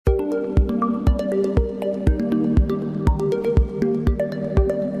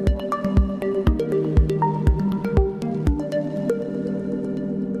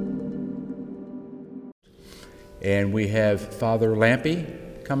And we have Father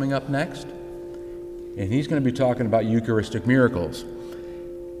Lampe coming up next, and he's going to be talking about Eucharistic miracles.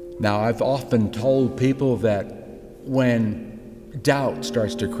 Now, I've often told people that when doubt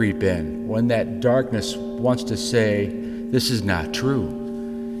starts to creep in, when that darkness wants to say, this is not true,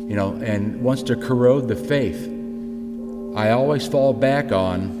 and wants to corrode the faith, I always fall back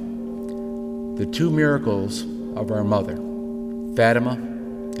on the two miracles of our mother, Fatima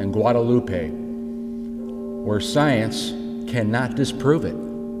and Guadalupe, where science cannot disprove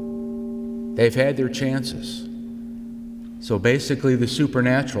it. They've had their chances. So basically the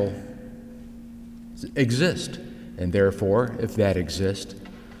supernatural exists, and therefore, if that exists,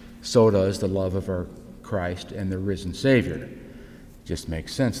 so does the love of our Christ and the risen Savior. Just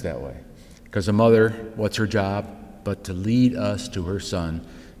makes sense that way. Because a mother, what's her job? But to lead us to her Son,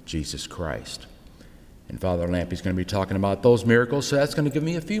 Jesus Christ. And Father Lampe is going to be talking about those miracles, so that's going to give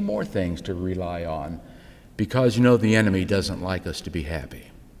me a few more things to rely on, because the enemy doesn't like us to be happy.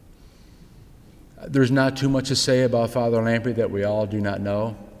 There's not too much to say about Father Lampe that we all do not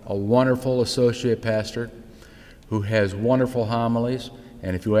know. A wonderful associate pastor who has wonderful homilies,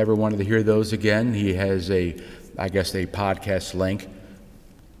 and if you ever wanted to hear those again, he has a podcast link.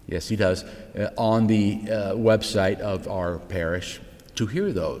 Yes, he does, on the website of our parish to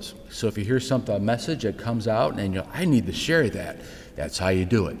hear those. So if you hear a message that comes out and I need to share that, that's how you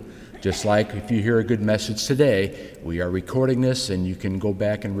do it. Just like if you hear a good message today, we are recording this, and you can go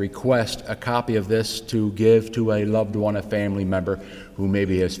back and request a copy of this to give to a loved one, a family member who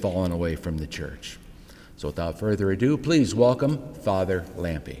maybe has fallen away from the church. So without further ado, please welcome Father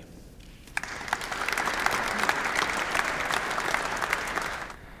Lampe.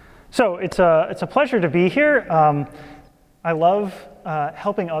 So it's a pleasure to be here. I love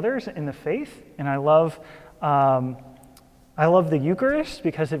helping others in the faith, and I love the Eucharist,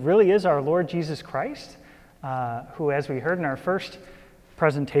 because it really is our Lord Jesus Christ, who, as we heard in our first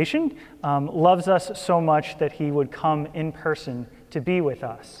presentation, loves us so much that he would come in person to be with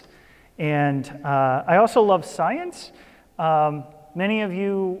us. And I also love science. Many of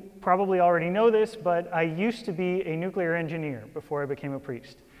you probably already know this, but I used to be a nuclear engineer before I became a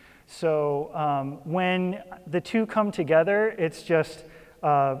priest. So when the two come together, it's just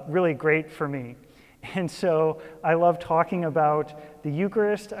really great for me. And so I love talking about the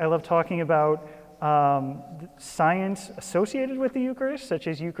Eucharist. I love talking about science associated with the Eucharist, such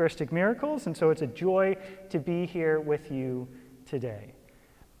as Eucharistic miracles. And so it's a joy to be here with you today.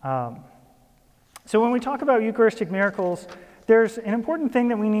 So when we talk about Eucharistic miracles, there's an important thing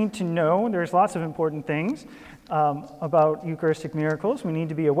that we need to know. There's lots of important things about Eucharistic miracles we need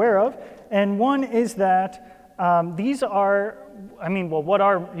to be aware of. And one is that these are, what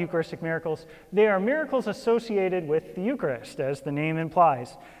are Eucharistic miracles? They are miracles associated with the Eucharist, as the name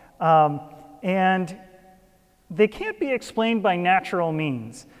implies. And they can't be explained by natural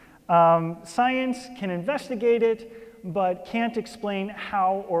means. Science can investigate it, but can't explain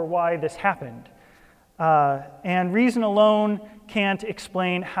how or why this happened. And reason alone can't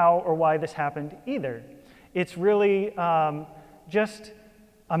explain how or why this happened either. It's really just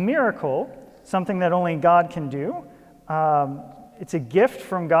a miracle, something that only God can do. It's a gift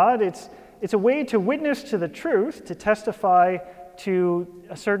from God. It's a way to witness to the truth, to testify to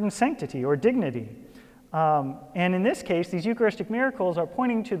a certain sanctity or dignity. And in this case, these Eucharistic miracles are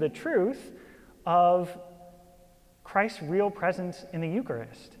pointing to the truth of Christ's real presence in the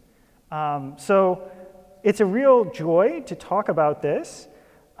Eucharist. So it's a real joy to talk about this.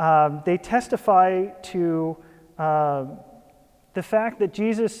 They testify to the fact that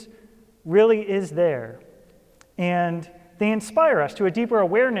Jesus really is there. And they inspire us to a deeper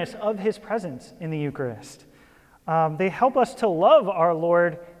awareness of his presence in the Eucharist. They help us to love our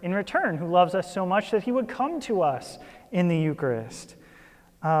Lord in return, who loves us so much that he would come to us in the Eucharist.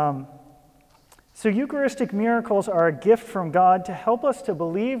 So Eucharistic miracles are a gift from God to help us to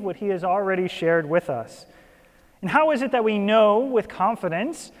believe what he has already shared with us. And how is it that we know with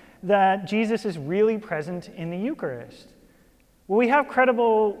confidence that Jesus is really present in the Eucharist? Well, we have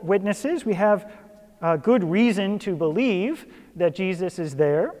credible witnesses. We have good reason to believe that Jesus is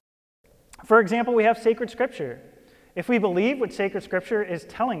there. For example, we have sacred scripture. If we believe what sacred scripture is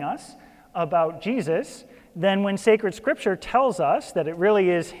telling us about Jesus, then when sacred scripture tells us that it really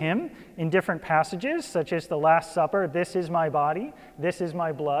is him in different passages, such as the Last Supper, this is my body, this is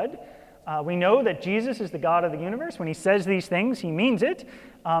my blood, we know that Jesus is the God of the universe. When he says these things, he means it,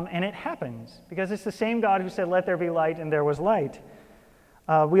 and it happens, because it's the same God who said, let there be light, and there was light.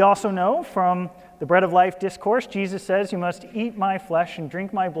 We also know from the Bread of Life discourse, Jesus says, you must eat my flesh and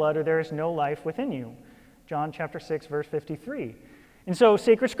drink my blood, or there is no life within you. John chapter 6, verse 53. And so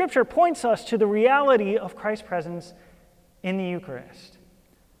sacred scripture points us to the reality of Christ's presence in the Eucharist.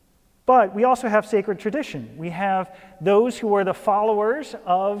 But we also have sacred tradition. We have those who were the followers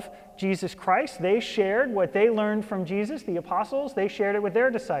of Jesus Christ. They shared what they learned from Jesus, the apostles. They shared it with their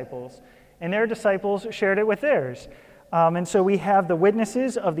disciples, and their disciples shared it with theirs. And so we have the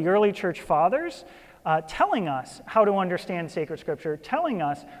witnesses of the early church fathers telling us how to understand sacred scripture, telling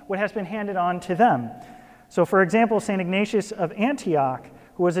us what has been handed on to them. So, for example, St. Ignatius of Antioch,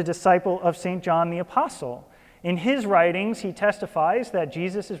 who was a disciple of St. John the Apostle, in his writings, he testifies that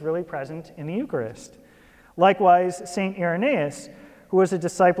Jesus is really present in the Eucharist. Likewise, St. Irenaeus, who was a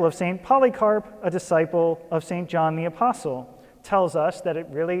disciple of St. Polycarp, a disciple of St. John the Apostle, tells us that it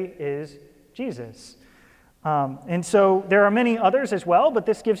really is Jesus. And so there are many others as well, but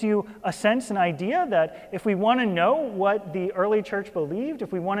this gives you a sense, an idea that if we want to know what the early church believed,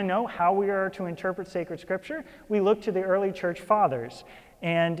 if we want to know how we are to interpret sacred scripture, we look to the early church fathers.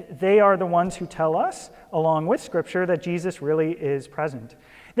 And they are the ones who tell us, along with scripture, that Jesus really is present.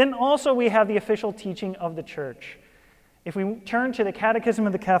 Then also we have the official teaching of the church. If we turn to the Catechism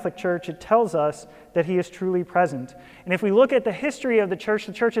of the Catholic Church, it tells us that he is truly present. And if we look at the history of the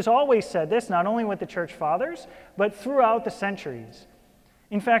church has always said this, not only with the church fathers, but throughout the centuries.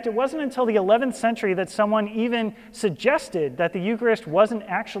 In fact, it wasn't until the 11th century that someone even suggested that the Eucharist wasn't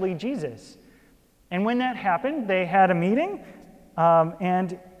actually Jesus. And when that happened, they had a meeting,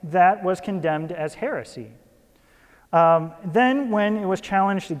 and that was condemned as heresy. Then when it was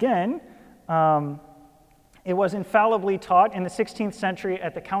challenged again, it was infallibly taught in the 16th century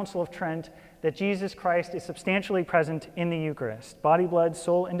at the Council of Trent that Jesus Christ is substantially present in the Eucharist, body, blood,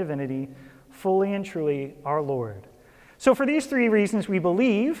 soul, and divinity, fully and truly our Lord. So for these three reasons, we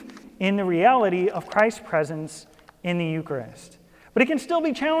believe in the reality of Christ's presence in the Eucharist. But it can still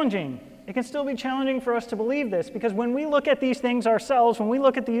be challenging. It can still be challenging for us to believe this, because when we look at these things ourselves, when we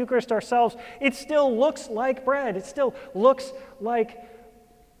look at the Eucharist ourselves, it still looks like bread. It still looks like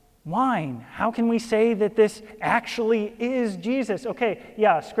wine. How can we say that this actually is Jesus? Okay,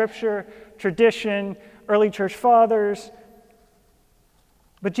 yeah, scripture, tradition, early church fathers.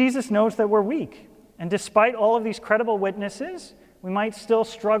 But Jesus knows that we're weak. And despite all of these credible witnesses, we might still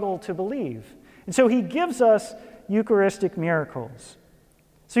struggle to believe. And so he gives us Eucharistic miracles.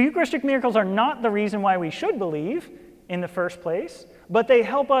 So Eucharistic miracles are not the reason why we should believe in the first place, but they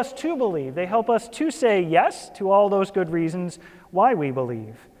help us to believe. They help us to say yes to all those good reasons why we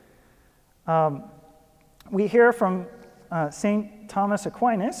believe. We hear from St. Thomas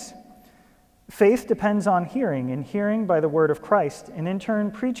Aquinas, faith depends on hearing, and hearing by the word of Christ, and in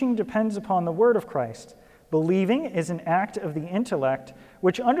turn, preaching depends upon the word of Christ. Believing is an act of the intellect,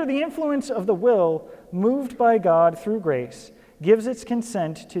 which under the influence of the will, moved by God through grace, gives its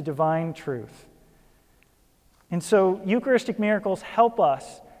consent to divine truth. And so Eucharistic miracles help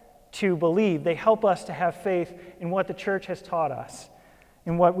us to believe. They help us to have faith in what the church has taught us,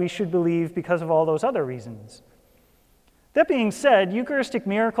 in what we should believe because of all those other reasons. That being said, Eucharistic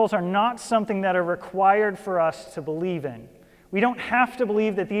miracles are not something that are required for us to believe in. We don't have to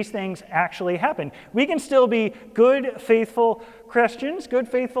believe that these things actually happen. We can still be good, faithful Christians, good,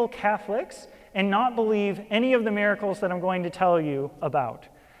 faithful Catholics, and not believe any of the miracles that I'm going to tell you about.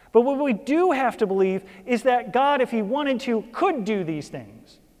 But what we do have to believe is that God, if he wanted to, could do these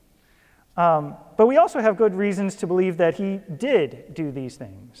things. But we also have good reasons to believe that he did do these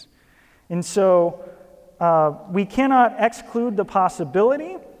things. And so we cannot exclude the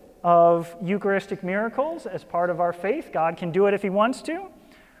possibility of Eucharistic miracles as part of our faith. God can do it if he wants to,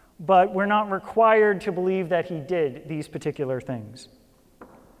 but we're not required to believe that he did these particular things.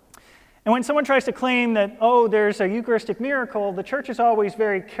 And when someone tries to claim that, oh, there's a Eucharistic miracle, the church is always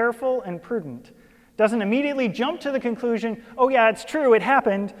very careful and prudent. Doesn't immediately jump to the conclusion, oh yeah, it's true, it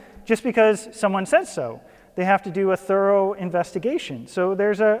happened, just because someone says so. They have to do a thorough investigation. So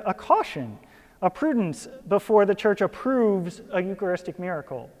there's a caution, a prudence before the church approves a Eucharistic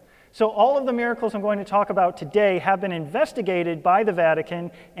miracle. So all of the miracles I'm going to talk about today have been investigated by the Vatican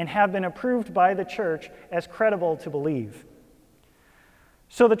and have been approved by the church as credible to believe.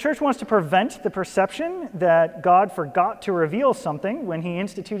 So the church wants to prevent the perception that God forgot to reveal something when he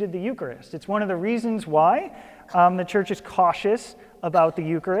instituted the Eucharist. It's one of the reasons why the church is cautious about the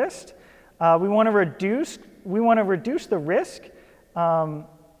Eucharist. We want to reduce the risk of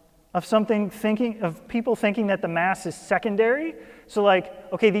people thinking that the Mass is secondary. So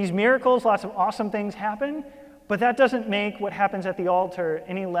okay, these miracles, lots of awesome things happen, but that doesn't make what happens at the altar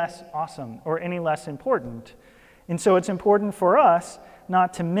any less awesome or any less important. And so it's important for us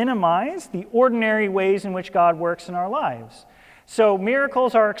not to minimize the ordinary ways in which God works in our lives. So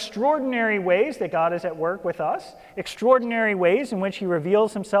miracles are extraordinary ways that God is at work with us, extraordinary ways in which he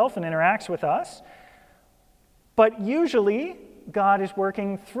reveals himself and interacts with us. But usually, God is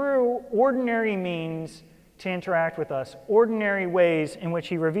working through ordinary means to interact with us, ordinary ways in which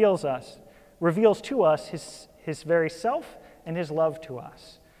he reveals to us his very self and his love to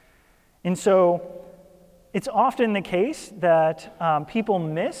us. And so it's often the case that people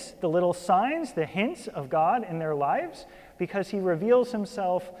miss the little signs, the hints of God in their lives, because he reveals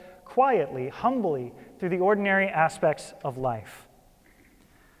himself quietly, humbly, through the ordinary aspects of life.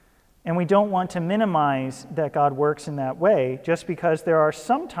 And we don't want to minimize that God works in that way, just because there are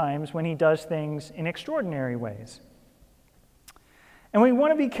some times when he does things in extraordinary ways. And we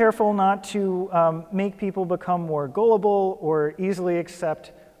want to be careful not to make people become more gullible or easily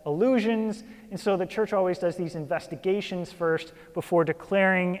accept illusions. And so the church always does these investigations first before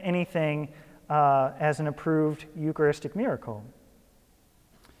declaring anything as an approved Eucharistic miracle.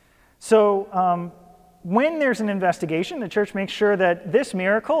 So when there's an investigation, the church makes sure that this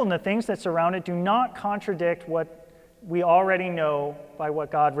miracle and the things that surround it do not contradict what we already know by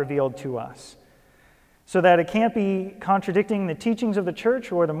what God revealed to us. So that it can't be contradicting the teachings of the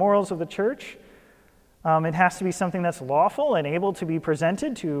church or the morals of the church. It has to be something that's lawful and able to be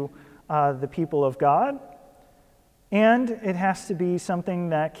presented to the people of God. And it has to be something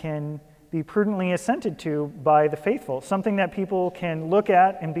that can be prudently assented to by the faithful, something that people can look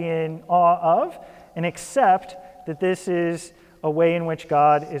at and be in awe of and accept that this is a way in which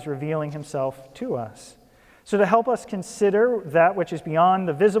God is revealing himself to us. So to help us consider that which is beyond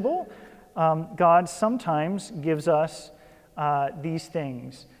the visible, God sometimes gives us these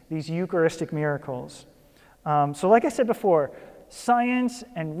things, these Eucharistic miracles. So like I said before, science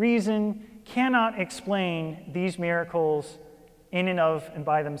and reason cannot explain these miracles in and of and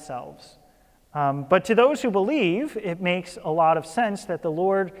by themselves. But to those who believe, it makes a lot of sense that the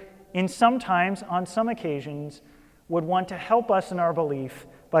Lord, sometimes, on some occasions, would want to help us in our belief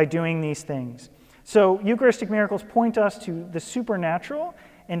by doing these things. So Eucharistic miracles point us to the supernatural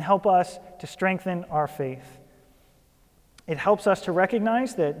and help us to strengthen our faith. It helps us to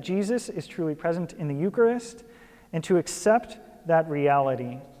recognize that Jesus is truly present in the Eucharist and to accept that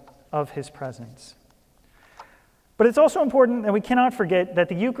reality of his presence. But it's also important that we cannot forget that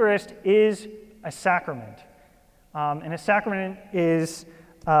the Eucharist is a sacrament. And a sacrament is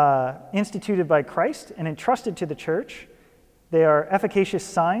instituted by Christ and entrusted to the church. They are efficacious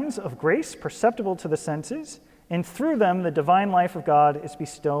signs of grace perceptible to the senses, and through them the divine life of God is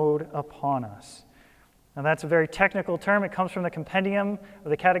bestowed upon us. Now that's a very technical term. It comes from the compendium of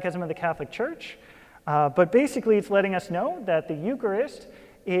the Catechism of the Catholic Church. But basically it's letting us know that the Eucharist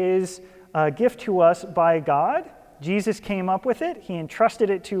is a gift to us by God. Jesus came up with it. He entrusted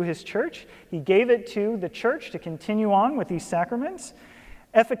it to his church. He gave it to the church to continue on with these sacraments.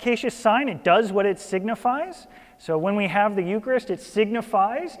 Efficacious sign, it does what it signifies. So when we have the Eucharist, it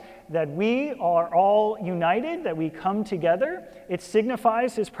signifies that we are all united, that we come together. It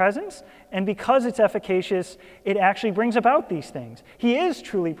signifies his presence, and because it's efficacious, it actually brings about these things. He is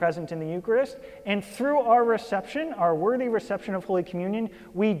truly present in the Eucharist, and through our reception, our worthy reception of Holy Communion,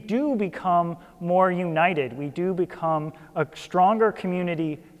 we do become more united. We do become a stronger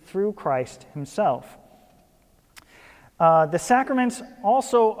community through Christ himself. The sacraments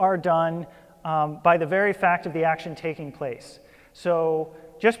also are done by the very fact of the action taking place. So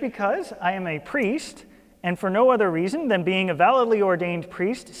just because I am a priest, and for no other reason than being a validly ordained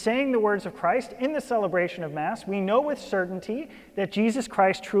priest, saying the words of Christ in the celebration of Mass, we know with certainty that Jesus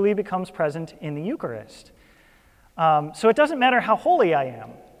Christ truly becomes present in the Eucharist. So it doesn't matter how holy I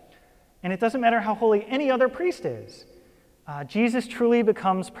am, and it doesn't matter how holy any other priest is. Jesus truly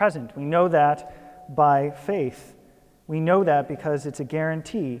becomes present. We know that by faith. We know that because it's a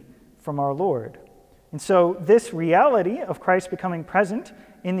guarantee from our Lord. And so this reality of Christ becoming present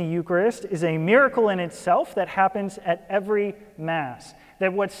in the Eucharist is a miracle in itself that happens at every Mass.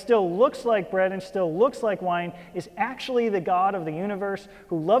 That what still looks like bread and still looks like wine is actually the God of the universe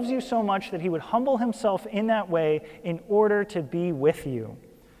who loves you so much that he would humble himself in that way in order to be with you.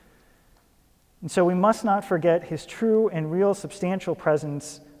 And so we must not forget his true and real substantial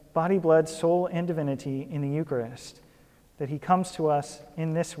presence, body, blood, soul, and divinity in the Eucharist. That he comes to us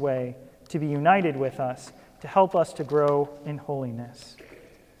in this way to be united with us, to help us to grow in holiness.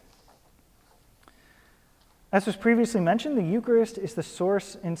 As was previously mentioned, the Eucharist is the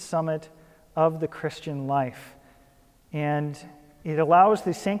source and summit of the Christian life. And it allows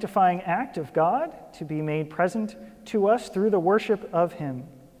the sanctifying act of God to be made present to us through the worship of him.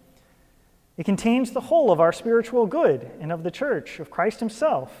 It contains the whole of our spiritual good and of the church, of Christ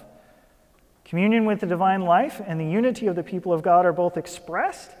himself. Communion with the divine life and the unity of the people of God are both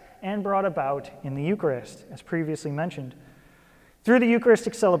expressed and brought about in the Eucharist, as previously mentioned. Through the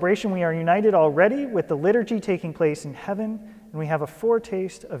Eucharistic celebration, we are united already with the liturgy taking place in heaven, and we have a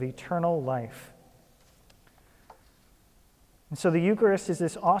foretaste of eternal life. And so the Eucharist is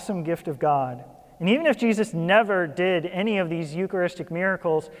this awesome gift of God. And even if Jesus never did any of these Eucharistic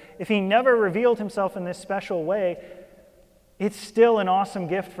miracles, if he never revealed himself in this special way, it's still an awesome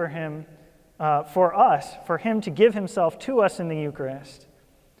gift for him, for us, for him to give himself to us in the Eucharist.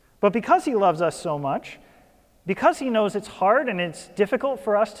 But because he loves us so much, because he knows it's hard and it's difficult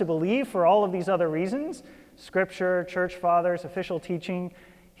for us to believe for all of these other reasons, Scripture, church fathers, official teaching,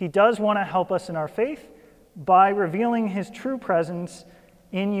 he does want to help us in our faith by revealing his true presence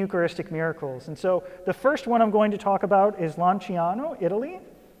in Eucharistic miracles. And so the first one I'm going to talk about is Lanciano, Italy.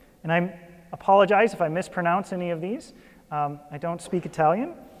 And I apologize if I mispronounce any of these. I don't speak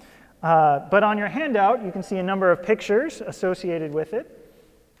Italian. But on your handout, you can see a number of pictures associated with it.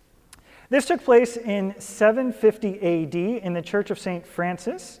 This took place in 750 AD in the Church of St.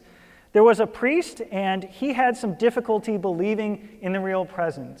 Francis. There was a priest, and he had some difficulty believing in the real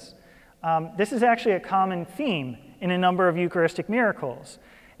presence. This is actually a common theme in a number of Eucharistic miracles.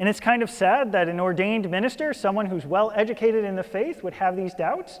 And it's kind of sad that an ordained minister, someone who's well educated in the faith, would have these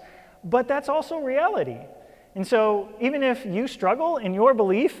doubts, but that's also reality. And so even if you struggle in your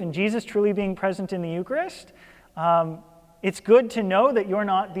belief in Jesus truly being present in the Eucharist, it's good to know that you're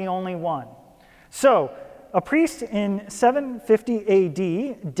not the only one. So, a priest in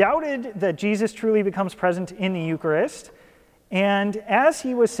 750 AD doubted that Jesus truly becomes present in the Eucharist, and as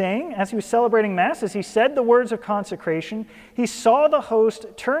he was celebrating Mass, as he said the words of consecration, he saw the host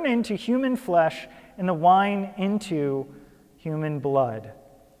turn into human flesh and the wine into human blood.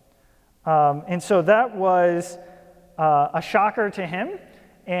 And so that was a shocker to him,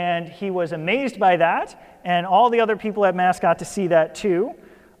 and he was amazed by that, and all the other people at Mass got to see that too.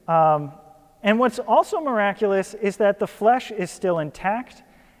 And what's also miraculous is that the flesh is still intact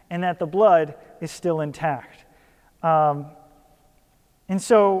and that the blood is still intact. And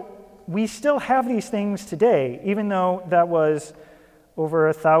so we still have these things today, even though that was over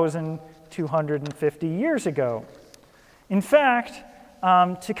 1,250 years ago. In fact,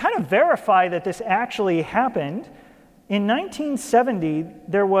 to kind of verify that this actually happened, in 1970,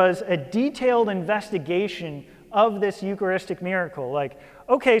 there was a detailed investigation of this Eucharistic miracle. Like,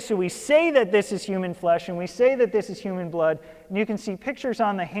 okay, so we say that this is human flesh and we say that this is human blood, and you can see pictures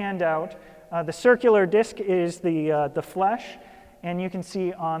on the handout. The circular disc is the flesh, and you can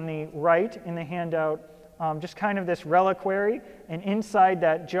see on the right in the handout just kind of this reliquary, and inside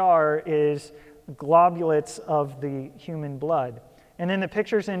that jar is globulates of the human blood. And then the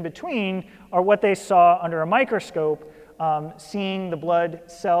pictures in between are what they saw under a microscope, seeing the blood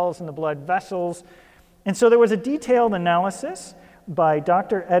cells and the blood vessels. And so there was a detailed analysis by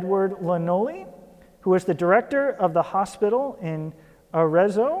Dr. Edward Lanoli, who was the director of the hospital in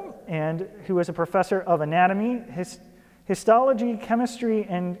Arezzo and who was a professor of anatomy, histology, chemistry,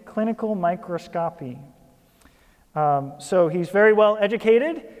 and clinical microscopy. So he's very well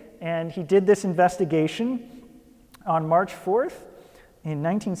educated, and he did this investigation on March 4th. In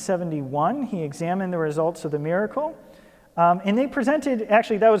 1971, he examined the results of the miracle. And they presented,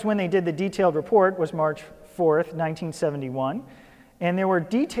 actually that was when they did the detailed report, was March 4th, 1971. And there were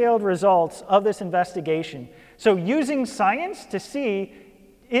detailed results of this investigation. So using science to see,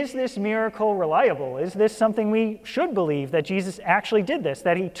 is this miracle reliable? Is this something we should believe, that Jesus actually did this?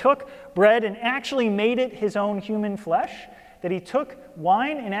 That he took bread and actually made it his own human flesh? That he took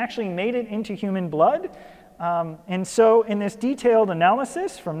wine and actually made it into human blood? And so in this detailed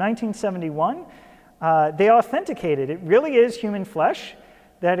analysis from 1971, they authenticated it really is human flesh,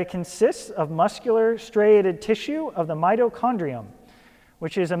 that it consists of muscular striated tissue of the mitochondrium,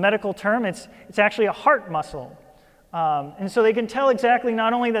 which is a medical term. It's actually a heart muscle. And so they can tell exactly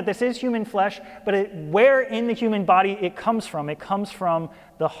not only that this is human flesh, but where in the human body it comes from. It comes from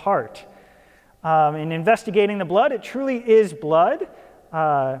the heart. In investigating the blood, it truly is blood.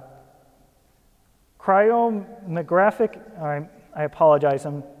 Cryomographic, I apologize,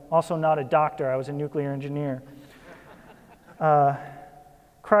 I'm also not a doctor, I was a nuclear engineer.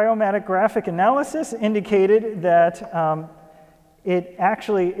 Cryomographic analysis indicated that it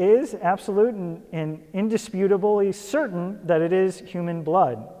actually is absolute and indisputably certain that it is human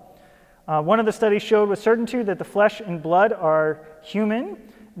blood. One of the studies showed with certainty that the flesh and blood are human,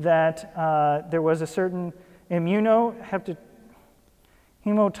 that there was a certain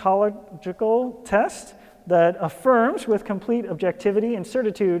hematological test that affirms with complete objectivity and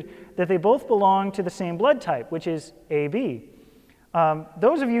certitude that they both belong to the same blood type, which is AB.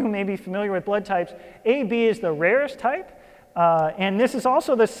 Those of you who may be familiar with blood types, AB is the rarest type, and this is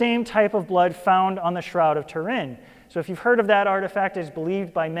also the same type of blood found on the Shroud of Turin. So if you've heard of that artifact, it is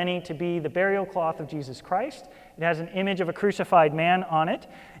believed by many to be the burial cloth of Jesus Christ. It has an image of a crucified man on it.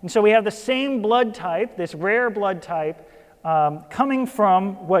 And so we have the same blood type, this rare blood type, coming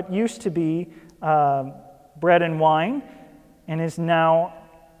from what used to be bread and wine and is now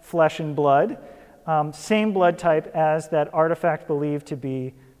flesh and blood. Same blood type as that artifact believed to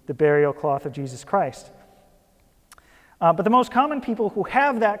be the burial cloth of Jesus Christ. But the most common people who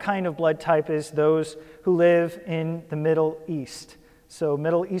have that kind of blood type is those who live in the Middle East. So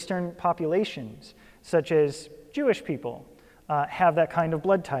Middle Eastern populations, such as Jewish people, have that kind of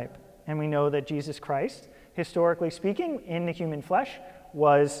blood type. And we know that Jesus Christ, historically speaking, in the human flesh,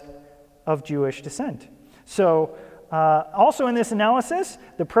 was of Jewish descent. So also in this analysis,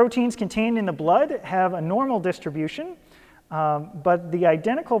 the proteins contained in the blood have a normal distribution, but the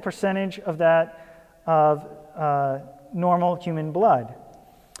identical percentage of that of normal human blood.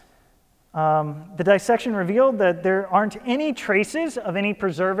 The dissection revealed that there aren't any traces of any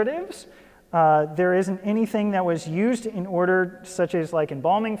preservatives. There isn't anything that was used in order, such as like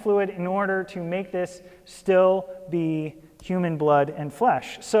embalming fluid, in order to make this still be human blood and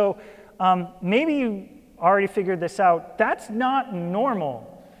flesh. So maybe you already figured this out. That's not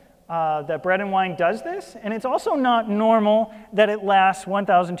normal that bread and wine does this, and it's also not normal that it lasts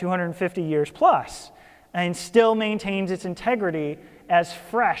 1,250 years plus and still maintains its integrity as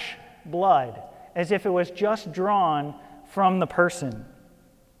fresh blood, as if it was just drawn from the person.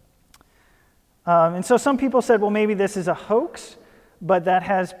 And so some people said, well, maybe this is a hoax, but that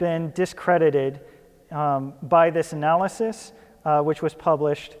has been discredited by this analysis, which was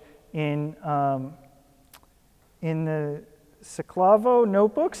published in the Seclavo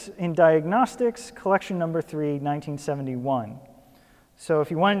Notebooks in Diagnostics, collection number 3, 1971. So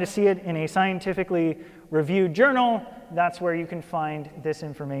if you wanted to see it in a scientifically reviewed journal, that's where you can find this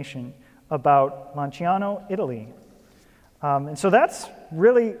information about Lanciano, Italy. And so that's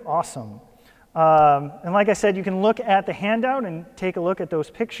really awesome. And like I said, you can look at the handout and take a look at those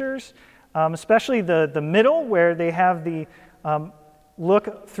pictures, especially the middle where they have the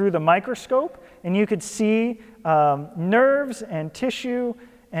look through the microscope, and you could see nerves and tissue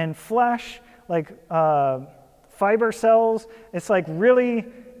and flesh, like fiber cells. It's like really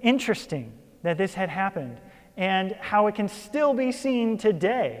interesting that this had happened and how it can still be seen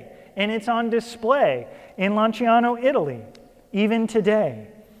today. And it's on display in Lanciano, Italy, even today.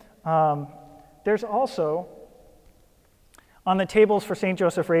 There's also, on the tables for St.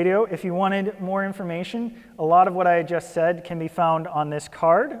 Joseph Radio, if you wanted more information, a lot of what I just said can be found on this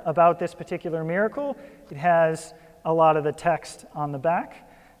card about this particular miracle. It has a lot of the text on the back.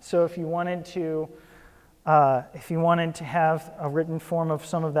 So if you wanted to have a written form of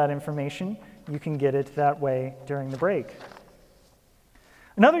some of that information, you can get it that way during the break.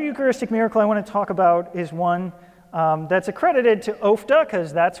 Another Eucharistic miracle I want to talk about is one that's accredited to Ofta,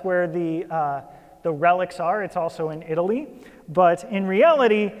 because that's where the relics are. It's also in Italy. But in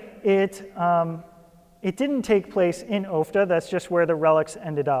reality, it didn't take place in Ofta. That's just where the relics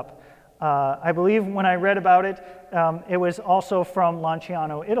ended up. I believe when I read about it, it was also from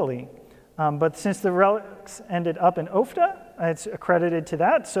Lanciano, Italy. But since the relics ended up in Ofta, it's accredited to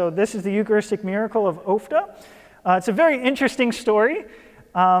that. So this is the Eucharistic miracle of Ofta. It's a very interesting story.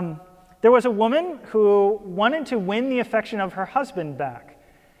 There was a woman who wanted to win the affection of her husband back,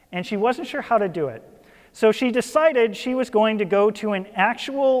 and she wasn't sure how to do it. So she decided she was going to go to an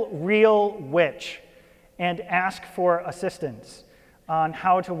actual, real witch and ask for assistance on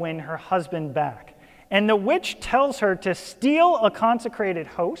how to win her husband back. And the witch tells her to steal a consecrated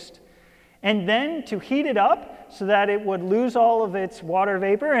host and then to heat it up so that it would lose all of its water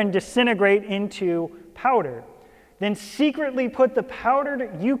vapor and disintegrate into powder. Then secretly put the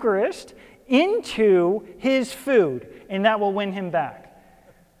powdered Eucharist into his food, and that will win him back.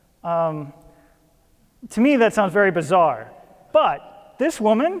 To me, that sounds very bizarre. But this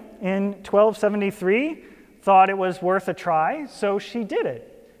woman in 1273 thought it was worth a try, so she did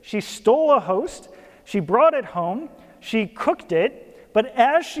it. She stole a host, she brought it home, she cooked it, but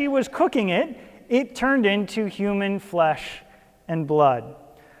as she was cooking it, it turned into human flesh and blood.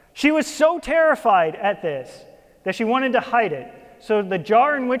 She was so terrified at this that she wanted to hide it. So the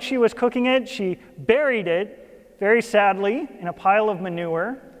jar in which she was cooking it, she buried it, very sadly, in a pile of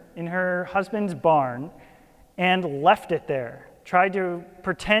manure in her husband's barn and left it there, tried to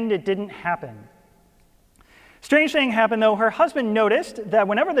pretend it didn't happen. Strange thing happened, though. Her husband noticed that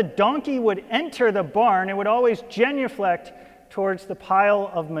whenever the donkey would enter the barn, it would always genuflect towards the pile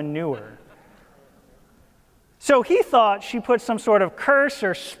of manure. So he thought she put some sort of curse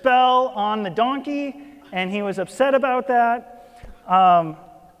or spell on the donkey, and he was upset about that.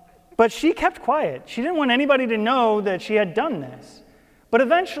 But she kept quiet. She didn't want anybody to know that she had done this. But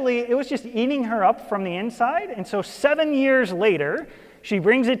eventually, it was just eating her up from the inside. And so 7 years later, she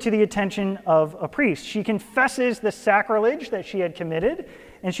brings it to the attention of a priest. She confesses the sacrilege that she had committed,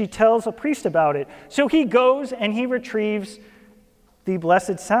 and she tells a priest about it. So he goes and he retrieves the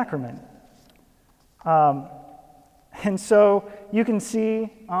Blessed Sacrament. And so you can see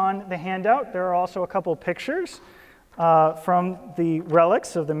on the handout, there are also a couple pictures from the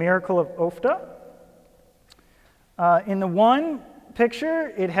relics of the miracle of Ofta. In the one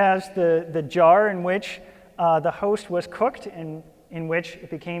picture, it has the jar in which the host was cooked and in which it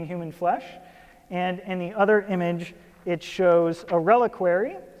became human flesh. And in the other image, it shows a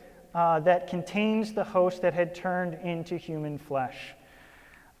reliquary that contains the host that had turned into human flesh.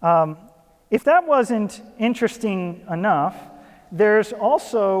 If that wasn't interesting enough, there's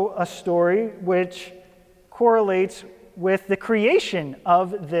also a story which correlates with the creation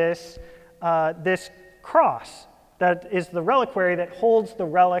of this cross that is the reliquary that holds the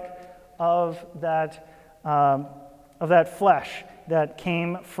relic of that flesh that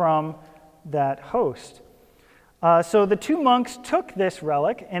came from that host. So the two monks took this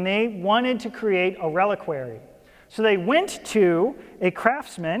relic and they wanted to create a reliquary. So they went to a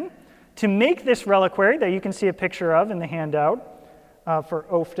craftsman to make this reliquary that you can see a picture of in the handout for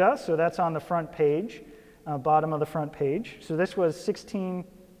Ofta. So that's on the front page, bottom of the front page. So this was 16,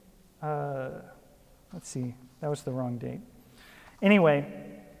 let's see, that was the wrong date. Anyway,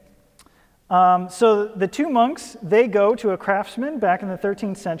 so the two monks, they go to a craftsman back in the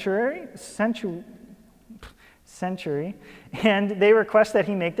 13th century, and they request that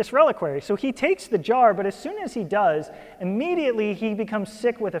he make this reliquary. So he takes the jar, but as soon as he does, immediately he becomes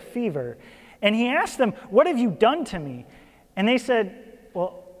sick with a fever. And he asks them, "What have you done to me?" And they said,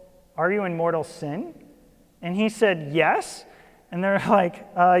 "Well, are you in mortal sin?" And he said, "Yes." And they're like,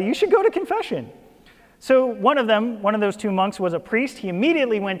 "You should go to confession." So one of those two monks was a priest. He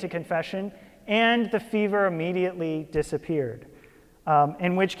immediately went to confession, and the fever immediately disappeared.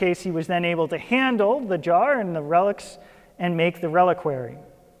 In which case he was then able to handle the jar and the relics and make the reliquary.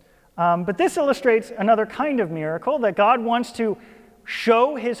 But this illustrates another kind of miracle, that God wants to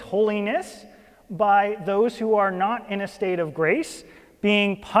show his holiness by those who are not in a state of grace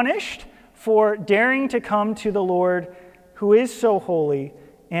being punished for daring to come to the Lord who is so holy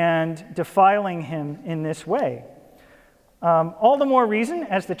and defiling him in this way. All the more reason,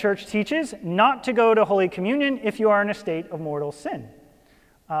 as the church teaches, not to go to Holy Communion if you are in a state of mortal sin.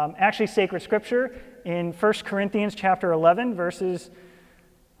 Actually, sacred scripture in 1 Corinthians chapter 11, verses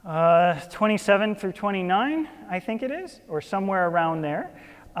 27 through 29, I think it is, or somewhere around there,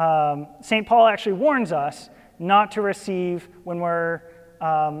 St. Paul actually warns us not to receive when we're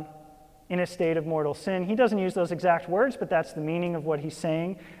in a state of mortal sin. He doesn't use those exact words, but that's the meaning of what he's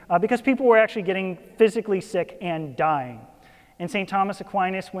saying, because people were actually getting physically sick and dying. And St. Thomas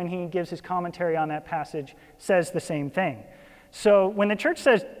Aquinas, when he gives his commentary on that passage, says the same thing. So when the church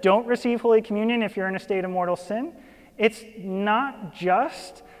says don't receive Holy Communion if you're in a state of mortal sin, it's not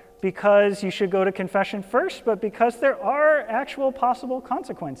just because you should go to confession first, but because there are actual possible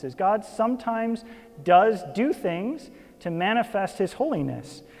consequences. God sometimes does do things to manifest his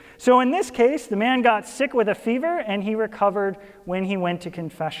holiness. So in this case, the man got sick with a fever, and he recovered when he went to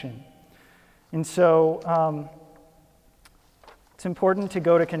confession. And so it's important to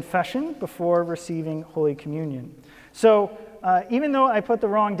go to confession before receiving Holy Communion. So even though I put the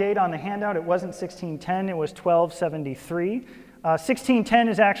wrong date on the handout, it wasn't 1610, it was 1273. 1610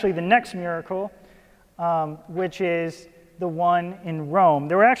 is actually the next miracle, which is the one in Rome.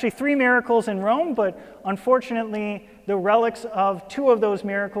 There were actually 3 miracles in Rome, but unfortunately, the relics of 2 of those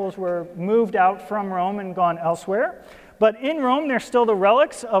miracles were moved out from Rome and gone elsewhere. But in Rome, there's still the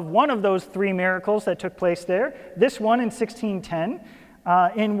relics of one of those 3 miracles that took place there, this one in 1610,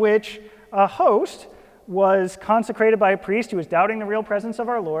 in which a host was consecrated by a priest who was doubting the real presence of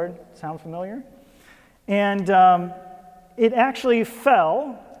our Lord. Sound familiar? And it actually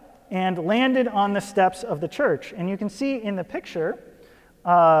fell and landed on the steps of the church. And you can see in the picture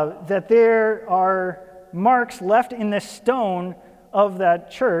that there are marks left in the stone of that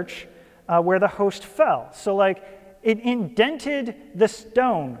church where the host fell. So it indented the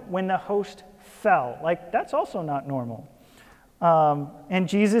stone when the host fell. That's also not normal. And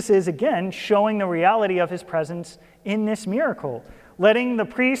Jesus is, again, showing the reality of his presence in this miracle, letting the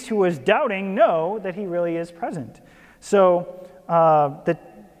priest who was doubting know that he really is present. So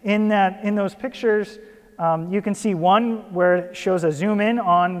in those pictures, You can see one where it shows a zoom in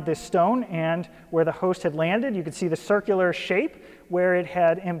on this stone and where the host had landed. You can see the circular shape where it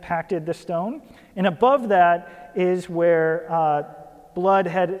had impacted the stone. And above that is where blood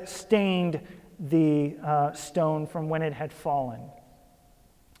had stained the stone from when it had fallen.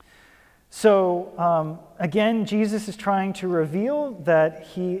 So again, Jesus is trying to reveal that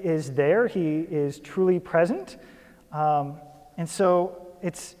he is there, he is truly present. And so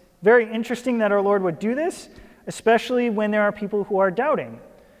it's very interesting that our Lord would do this, especially when there are people who are doubting,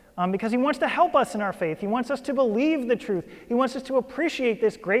 because he wants to help us in our faith. He wants us to believe the truth. He wants us to appreciate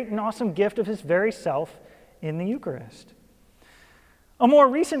this great and awesome gift of his very self in the Eucharist. A more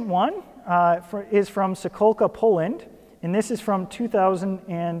recent one is from Sokolka, Poland, and this is from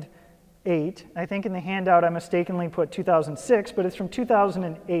 2008. I think in the handout I mistakenly put 2006, but it's from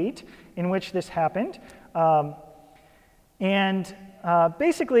 2008 in which this happened.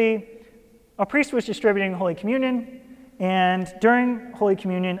 Basically, a priest was distributing Holy Communion, and during Holy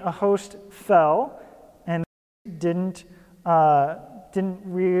Communion, a host fell and didn't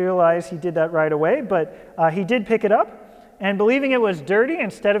realize he did that right away, but he did pick it up, and believing it was dirty,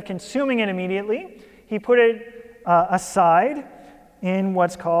 instead of consuming it immediately, he put it aside in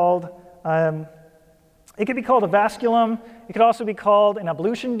what's called, it could be called a vasculum, it could also be called an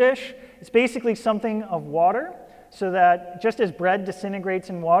ablution dish. It's basically something of water, so that just as bread disintegrates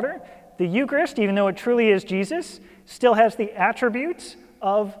in water, the Eucharist, even though it truly is Jesus, still has the attributes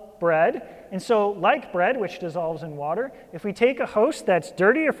of bread. And so, like bread, which dissolves in water, if we take a host that's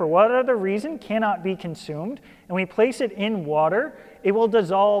dirty or for what other reason cannot be consumed, and we place it in water, it will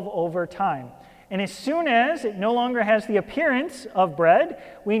dissolve over time. And as soon as it no longer has the appearance of bread,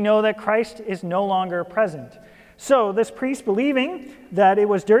 we know that Christ is no longer present. So this priest, believing that it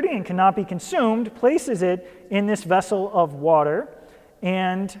was dirty and cannot be consumed, places it in this vessel of water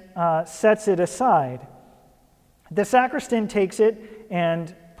and sets it aside. The sacristan takes it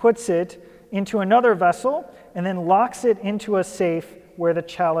and puts it into another vessel and then locks it into a safe where the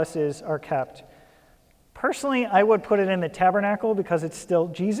chalices are kept. Personally, I would put it in the tabernacle because it's still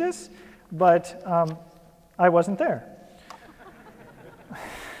Jesus, but I wasn't there.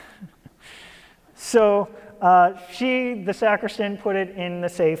 So the sacristan, put it in the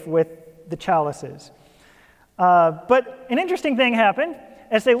safe with the chalices. But an interesting thing happened.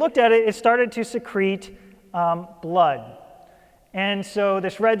 As they looked at it, it started to secrete blood. And so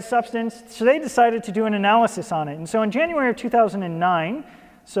this red substance, so they decided to do an analysis on it. And so in January of 2009,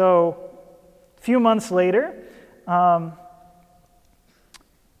 so a few months later, I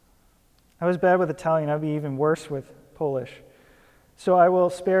was bad with Italian. I'd be even worse with Polish. So I will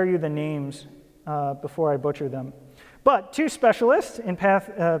spare you the names before I butcher them. But two specialists in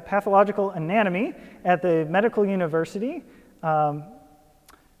pathological anatomy at the medical university, one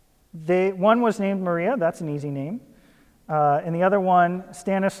was named Maria, that's an easy name, and the other one,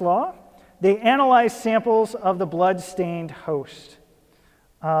 Stanislaw. They analyzed samples of the blood-stained host.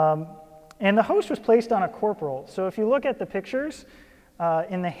 And the host was placed on a corporal. So if you look at the pictures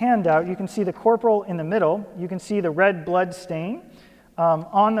in the handout, you can see the corporal in the middle. You can see the red blood stain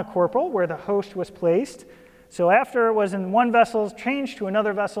on the corporal where the host was placed. So after it was in one vessel, changed to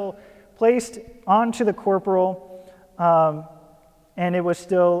another vessel, placed onto the corporal, and it was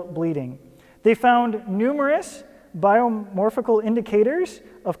still bleeding. They found numerous biomorphical indicators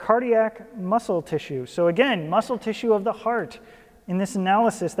of cardiac muscle tissue. So again, muscle tissue of the heart. In this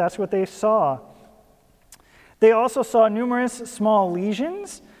analysis, that's what they saw. They also saw numerous small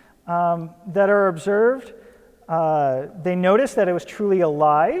lesions that are observed. They noticed that it was truly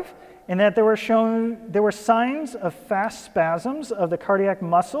alive, and that there were signs of fast spasms of the cardiac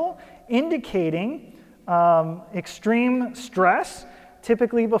muscle, indicating extreme stress,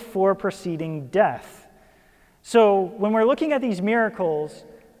 typically before preceding death. So when we're looking at these miracles,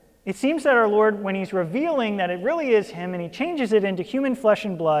 it seems that our Lord, when he's revealing that it really is him and he changes it into human flesh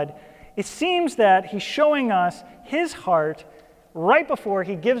and blood, it seems that he's showing us his heart right before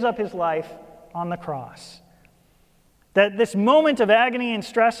he gives up his life on the cross. That this moment of agony and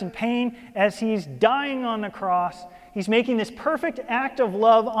stress and pain, as he's dying on the cross, he's making this perfect act of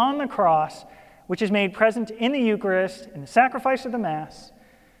love on the cross, which is made present in the Eucharist, in the sacrifice of the Mass.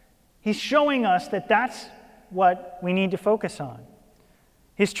 He's showing us that that's what we need to focus on.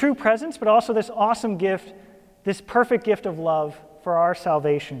 His true presence, but also this awesome gift, this perfect gift of love for our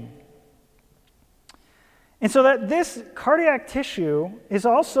salvation. And so that this cardiac tissue is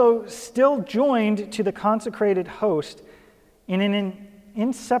also still joined to the consecrated host in an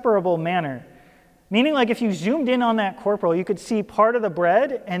inseparable manner. Meaning, like if you zoomed in on that corporal, you could see part of the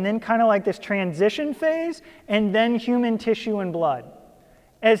bread and then kind of like this transition phase and then human tissue and blood.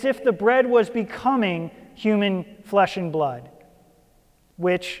 As if the bread was becoming human flesh and blood,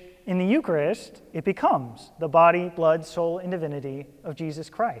 which in the Eucharist, it becomes the body, blood, soul, and divinity of Jesus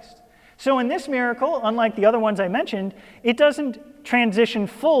Christ. So in this miracle, unlike the other ones I mentioned, it doesn't transition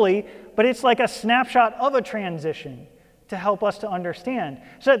fully, but it's like a snapshot of a transition to help us to understand.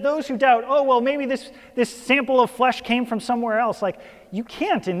 So that those who doubt, oh, well, maybe this sample of flesh came from somewhere else, like, you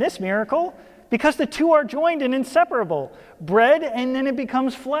can't in this miracle, because the two are joined and inseparable. Bread, and then it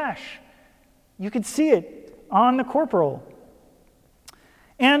becomes flesh. You could see it on the corporal.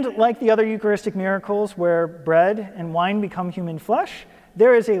 And like the other Eucharistic miracles where bread and wine become human flesh,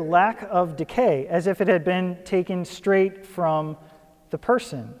 there is a lack of decay, as if it had been taken straight from the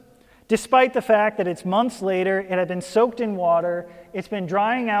person. Despite the fact that it's months later, it had been soaked in water, it's been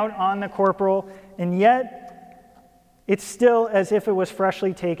drying out on the corporal, and yet it's still as if it was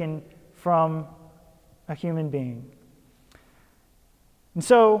freshly taken from a human being. And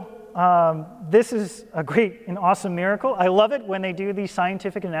so this is a great and awesome miracle. I love it when they do these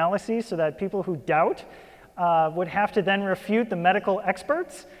scientific analyses so that people who doubt would have to then refute the medical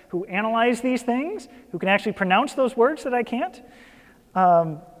experts who analyze these things, who can actually pronounce those words that I can't,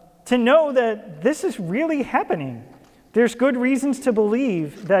 to know that this is really happening. There's good reasons to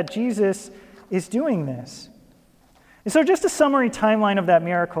believe that Jesus is doing this. And so just a summary timeline of that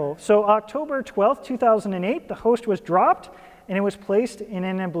miracle. So October 12th, 2008, the host was dropped and it was placed in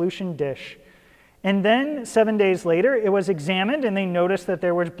an ablution dish. And then 7 days later, it was examined and they noticed that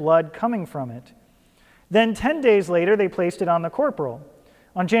there was blood coming from it. Then 10 days later, they placed it on the corporal.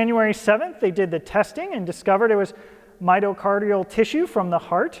 On January 7th, they did the testing and discovered it was myocardial tissue from the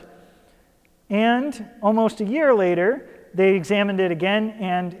heart. And almost a year later, they examined it again,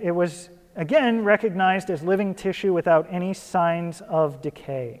 and it was again recognized as living tissue without any signs of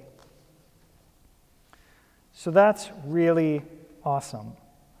decay. So that's really awesome.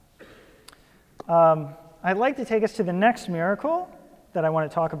 I'd like to take us to the next miracle that I want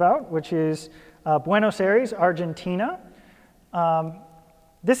to talk about, which is Buenos Aires, Argentina.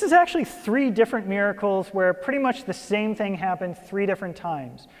 This is actually 3 different miracles where pretty much the same thing happened 3 different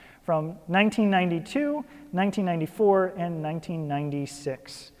times, from 1992, 1994, and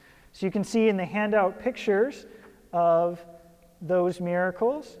 1996. So you can see in the handout pictures of those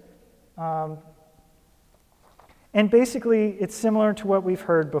miracles. And basically, it's similar to what we've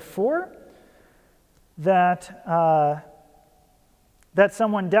heard before, that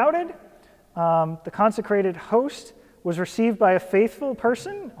someone doubted. The consecrated host was received by a faithful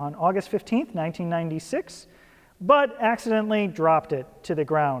person on August 15th, 1996, but accidentally dropped it to the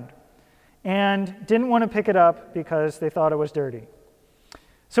ground and didn't want to pick it up because they thought it was dirty.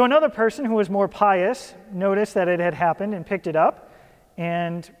 So another person who was more pious noticed that it had happened and picked it up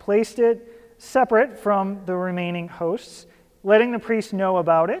and placed it separate from the remaining hosts, letting the priest know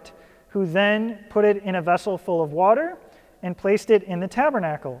about it, who then put it in a vessel full of water and placed it in the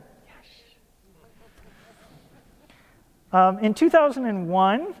tabernacle. In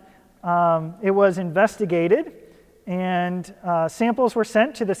 2001, it was investigated, and samples were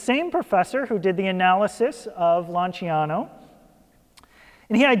sent to the same professor who did the analysis of Lanciano,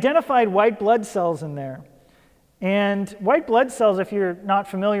 and he identified white blood cells in there. And white blood cells, if you're not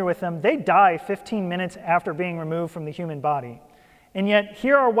familiar with them, they die 15 minutes after being removed from the human body. And yet,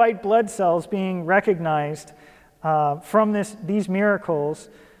 here are white blood cells being recognized from these miracles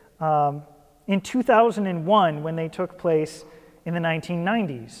in 2001 when they took place in the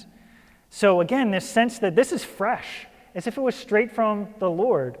 1990s. So again, this sense that this is fresh, as if it was straight from the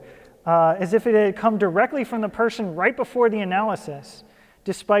Lord, as if it had come directly from the person right before the analysis,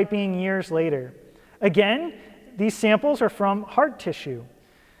 despite being years later. Again, these samples are from heart tissue.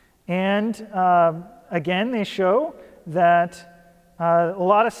 And again, they show that a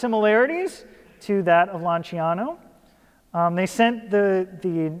lot of similarities to that of Lanciano. They sent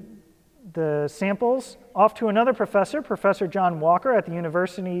the samples off to another professor, Professor John Walker at the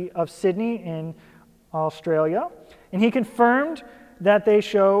University of Sydney in Australia, and he confirmed that they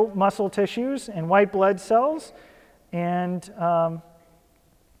show muscle tissues and white blood cells, and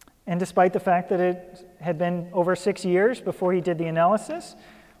despite the fact that it had been over 6 years before he did the analysis,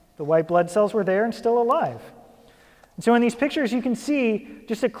 the white blood cells were there and still alive. And so in these pictures, you can see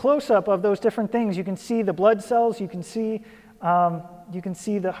just a close-up of those different things. You can see the blood cells, you can see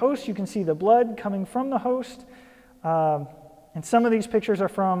the host, you can see the blood coming from the host. And some of these pictures are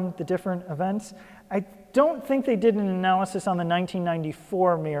from the different events. I don't think they did an analysis on the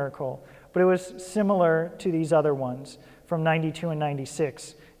 1994 miracle, but it was similar to these other ones from 92 and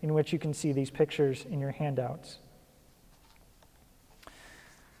 96, in which you can see these pictures in your handouts.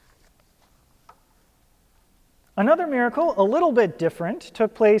 Another miracle, a little bit different,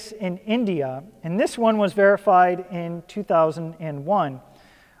 took place in India, and this one was verified in 2001.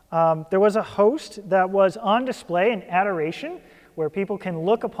 There was a host that was on display in adoration, where people can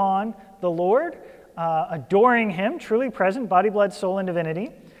look upon the Lord, adoring him, truly present, body, blood, soul, and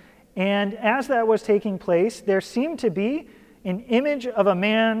divinity. And as that was taking place, there seemed to be an image of a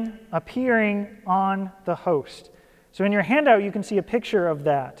man appearing on the host. So in your handout, you can see a picture of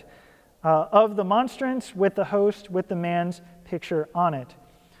that, of the monstrance with the host, with the man's picture on it.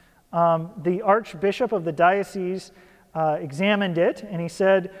 The Archbishop of the diocese examined it, and he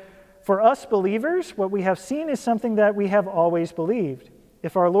said, "For us believers, what we have seen is something that we have always believed.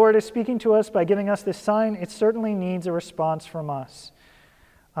 If our Lord is speaking to us by giving us this sign, it certainly needs a response from us."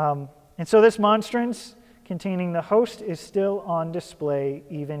 And so this monstrance containing the host is still on display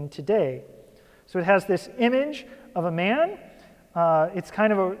even today. So it has this image of a man. It's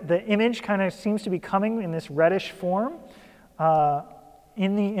kind of the image kind of seems to be coming in this reddish form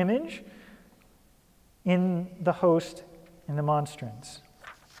in the image, in the host, in the monstrance.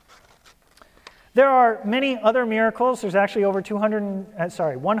 There are many other miracles. There's actually over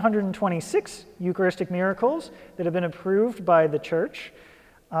 126 Eucharistic miracles that have been approved by the Church.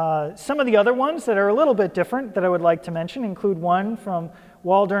 Some of the other ones that are a little bit different that I would like to mention include one from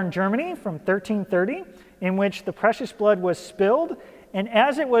Waldern, Germany from 1330, in which the precious blood was spilled, and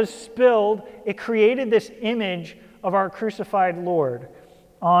as it was spilled, it created this image of our crucified Lord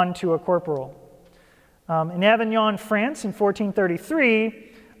onto a corporal. In Avignon, France in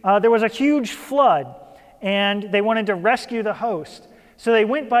 1433, there was a huge flood, and they wanted to rescue the host. So they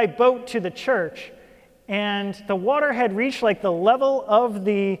went by boat to the church, and the water had reached like the level of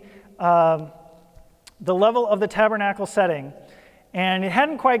the tabernacle setting, and it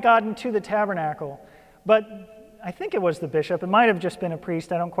hadn't quite gotten to the tabernacle. But I think it was the bishop. It might have just been a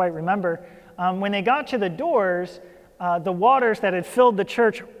priest. I don't quite remember. When they got to the doors, the waters that had filled the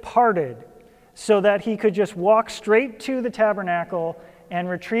church parted, so that he could just walk straight to the tabernacle and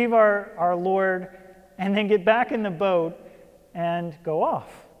retrieve our Lord, and then get back in the boat and go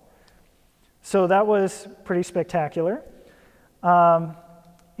off. So that was pretty spectacular.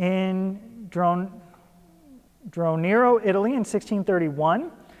 In Dronero, Italy, in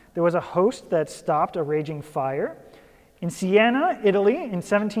 1631, there was a host that stopped a raging fire. In Siena, Italy, in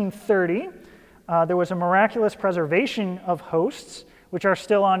 1730, there was a miraculous preservation of hosts, which are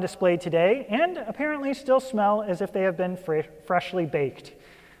still on display today, and apparently still smell as if they have been freshly baked.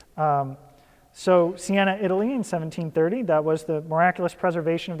 So Siena, Italy in 1730, that was the miraculous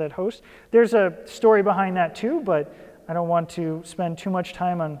preservation of that host. There's a story behind that too, but I don't want to spend too much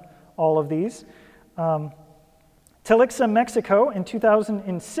time on all of these. Tilixa, Mexico in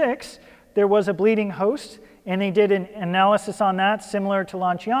 2006, there was a bleeding host, and they did an analysis on that similar to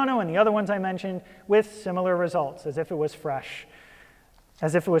Lanciano and the other ones I mentioned, with similar results, as if it was fresh,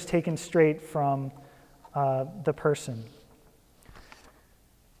 as if it was taken straight from the person.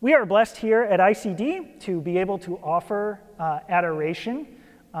 We are blessed here at ICD to be able to offer adoration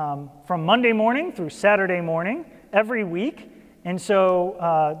from Monday morning through Saturday morning every week. And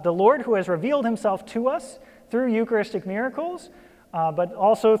so the Lord, who has revealed himself to us through Eucharistic miracles, but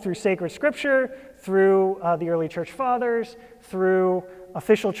also through sacred scripture, through the early church fathers, through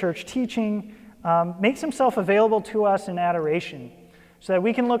official church teaching, makes himself available to us in adoration, so that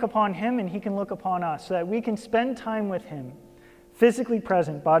we can look upon him and he can look upon us, so that we can spend time with him, physically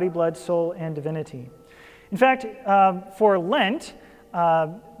present, body, blood, soul, and divinity. In fact, for Lent,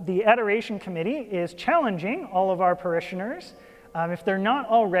 the Adoration Committee is challenging all of our parishioners, if they're not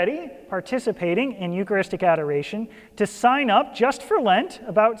already participating in Eucharistic adoration, to sign up just for Lent,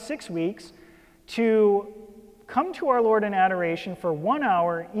 about 6 weeks, to come to our Lord in adoration for 1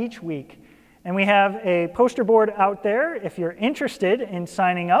 hour each week. And we have a poster board out there if you're interested in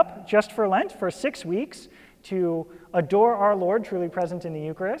signing up just for Lent for 6 weeks to adore our Lord truly present in the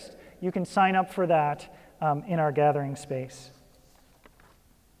Eucharist. You can sign up for that in our gathering space.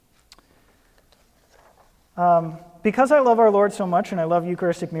 Because I love our Lord so much and I love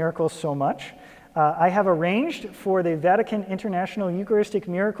Eucharistic miracles so much, I have arranged for the Vatican International Eucharistic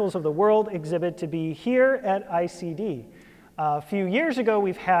Miracles of the World exhibit to be here at ICD. A few years ago,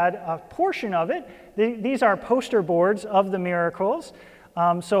 we've had a portion of it. These are poster boards of the miracles.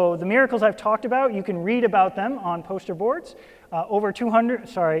 So the miracles I've talked about, you can read about them on poster boards.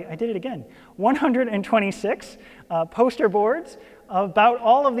 126 poster boards about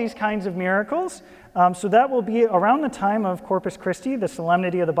all of these kinds of miracles. So that will be around the time of Corpus Christi, the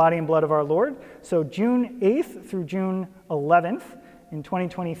solemnity of the body and blood of our Lord. So June 8th through June 11th in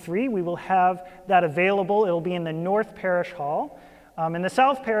 2023, we will have that available. It'll be in the North Parish Hall. In the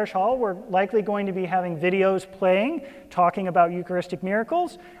South Parish Hall, we're likely going to be having videos playing, talking about Eucharistic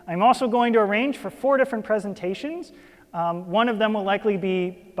miracles. I'm also going to arrange for 4 different presentations. One of them will likely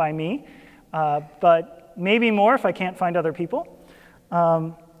be by me, but maybe more if I can't find other people. We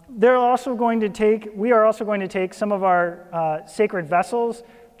are also going to take some of our sacred vessels,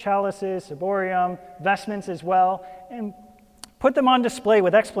 chalices, ciborium, vestments as well, and put them on display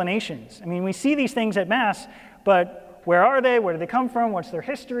with explanations. I mean, we see these things at Mass, but where are they? Where do they come from? What's their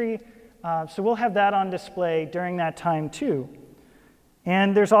history? So we'll have that on display during that time too.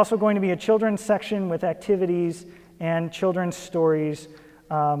 And there's also going to be a children's section with activities and children's stories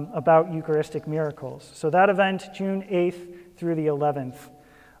about Eucharistic miracles. So that event, June 8th through the 11th.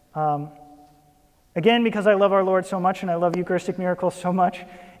 Again, because I love our Lord so much and I love Eucharistic miracles so much,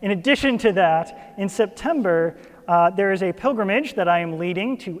 in addition to that, in September, there is a pilgrimage that I am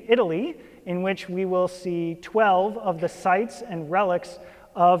leading to Italy, in which we will see 12 of the sites and relics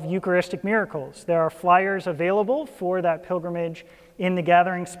of Eucharistic miracles. There are flyers available for that pilgrimage in the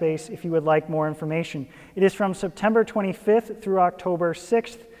gathering space if you would like more information. It is from September 25th through October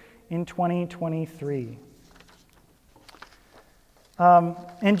 6th in 2023.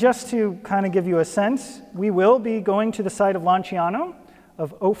 And just to kind of give you a sense, we will be going to the site of Lanciano,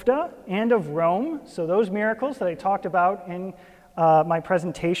 of Ofta, and of Rome. So those miracles that I talked about in my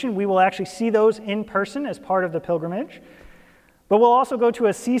presentation, we will actually see those in person as part of the pilgrimage. But we'll also go to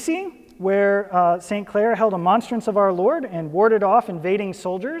Assisi, where St. Clare held a monstrance of our Lord and warded off invading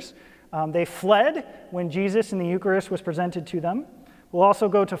soldiers. They fled when Jesus in the Eucharist was presented to them. We'll also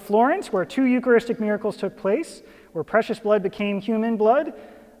go to Florence, where 2 Eucharistic miracles took place, where precious blood became human blood,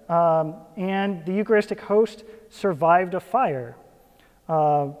 and the Eucharistic host survived a fire.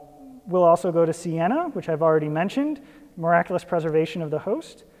 We'll also go to Siena, which I've already mentioned, miraculous preservation of the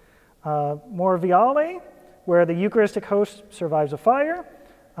host. Morviale, where the Eucharistic host survives a fire.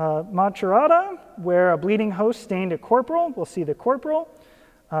 Macerata, where a bleeding host stained a corporal. We'll see the corporal.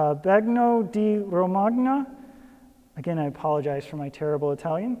 Bagno di Romagna, again, I apologize for my terrible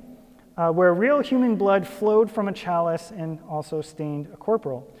Italian, where real human blood flowed from a chalice and also stained a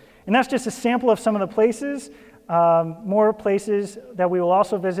corporal. And that's just a sample of some of the places. More places that we will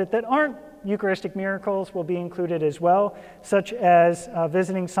also visit that aren't Eucharistic miracles will be included as well, such as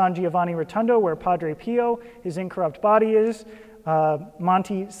visiting San Giovanni Rotondo, where Padre Pio, his incorrupt body is,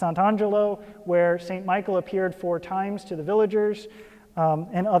 Monte Sant'Angelo, where St. Michael appeared 4 times to the villagers,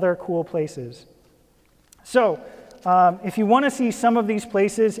 and other cool places. So, if you want to see some of these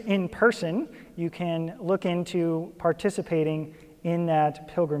places in person, you can look into participating in that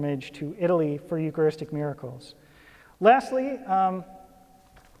pilgrimage to Italy for Eucharistic miracles. Lastly,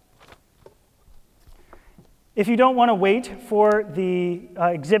 if you don't want to wait for the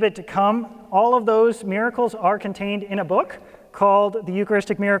exhibit to come, all of those miracles are contained in a book called The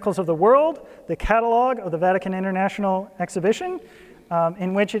Eucharistic Miracles of the World, the catalog of the Vatican International Exhibition,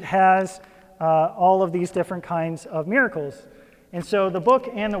 in which it has all of these different kinds of miracles. And so the book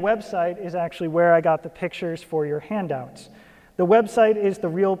and the website is actually where I got the pictures for your handouts. The website is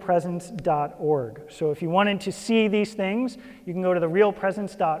therealpresence.org. So if you wanted to see these things, you can go to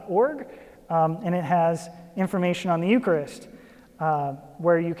therealpresence.org, and it has information on the Eucharist,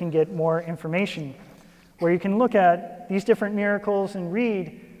 where you can get more information, where you can look at these different miracles and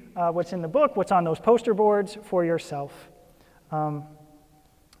read what's in the book, what's on those poster boards for yourself.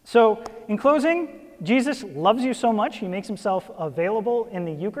 So in closing, Jesus loves you so much, he makes himself available in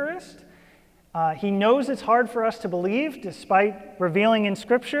the Eucharist. He knows it's hard for us to believe, despite revealing in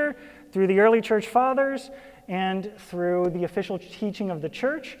Scripture through the early church fathers and through the official teaching of the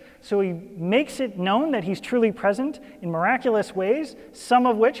church. So he makes it known that he's truly present in miraculous ways, some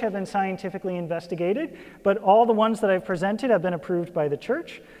of which have been scientifically investigated, but all the ones that I've presented have been approved by the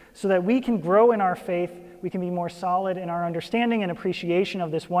church, so that we can grow in our faith, we can be more solid in our understanding and appreciation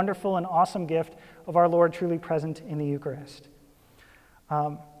of this wonderful and awesome gift of our Lord truly present in the Eucharist.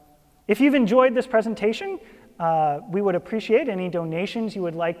 If you've enjoyed this presentation, we would appreciate any donations you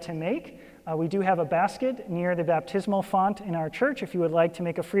would like to make. We do have a basket near the baptismal font in our church if you would like to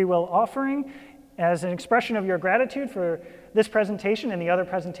make a free will offering as an expression of your gratitude for this presentation and the other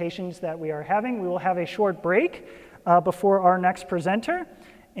presentations that we are having. We will have a short break before our next presenter,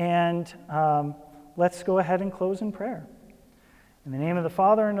 and let's go ahead and close in prayer. In the name of the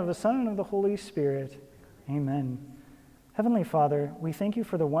Father, and of the Son, and of the Holy Spirit, amen. Heavenly Father, we thank you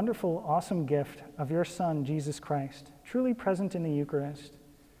for the wonderful, awesome gift of your Son, Jesus Christ, truly present in the Eucharist.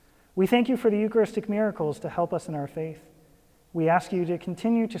 We thank you for the Eucharistic miracles to help us in our faith. We ask you to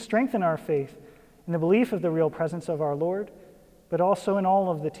continue to strengthen our faith in the belief of the real presence of our Lord, but also in all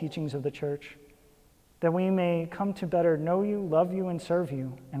of the teachings of the Church. that we may come to better know you, love you, and serve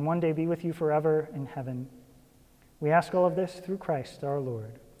you, and one day be with you forever in heaven. We ask all of this through Christ our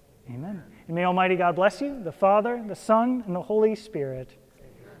Lord. Amen. And may Almighty God bless you, the Father, the Son, and the Holy Spirit.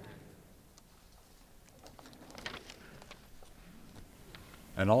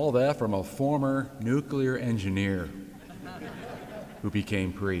 And all that from a former nuclear engineer who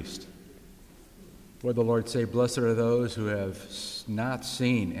became priest. Would the Lord say, blessed are those who have not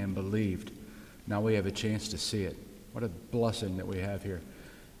seen and believed. Now we have a chance to see it. What a blessing that we have here.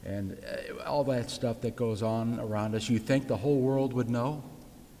 And all that stuff that goes on around us, you think the whole world would know?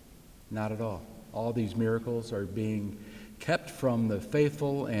 Not at all. All these miracles are being kept from the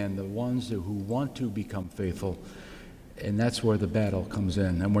faithful and the ones who want to become faithful. And that's where the battle comes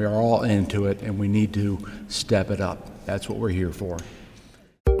in. And we are all into it, and we need to step it up. That's what we're here for.